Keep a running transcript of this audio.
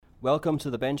Welcome to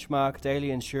the Benchmark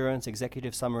Daily Insurance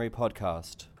Executive Summary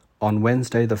Podcast. On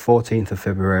Wednesday, the 14th of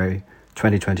February,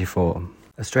 2024,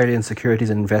 Australian Securities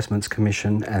and Investments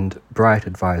Commission and Bright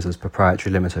Advisors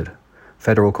Proprietary Limited,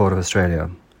 Federal Court of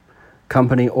Australia.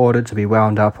 Company ordered to be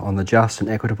wound up on the just and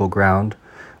equitable ground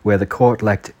where the court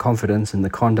lacked confidence in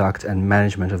the conduct and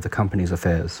management of the company's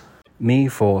affairs. Me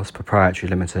Force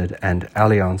Proprietary Limited and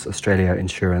Allianz Australia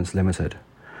Insurance Limited,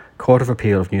 Court of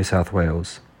Appeal of New South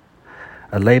Wales.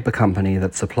 A labour company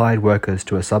that supplied workers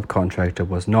to a subcontractor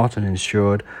was not an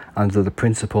insured under the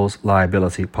principal's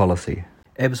liability policy.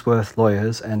 Ebsworth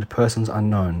Lawyers and Persons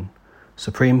Unknown,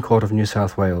 Supreme Court of New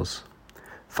South Wales.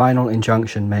 Final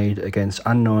injunction made against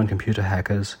unknown computer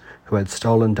hackers who had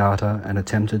stolen data and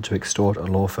attempted to extort a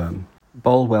law firm.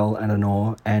 Bolwell and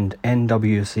Anor and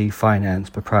NWC Finance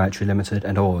Proprietary Limited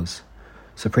and Oars,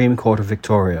 Supreme Court of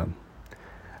Victoria.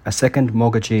 A second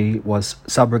mortgagee was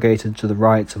subrogated to the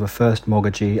rights of a first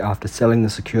mortgagee after selling the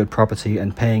secured property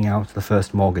and paying out the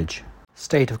first mortgage.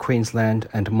 State of Queensland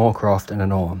and Moorcroft and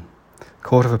Anor,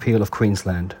 Court of Appeal of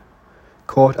Queensland.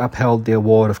 Court upheld the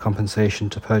award of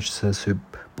compensation to purchasers who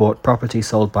bought property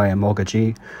sold by a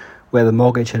mortgagee where the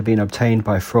mortgage had been obtained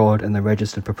by fraud and the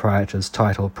registered proprietor's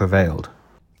title prevailed.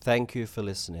 Thank you for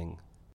listening.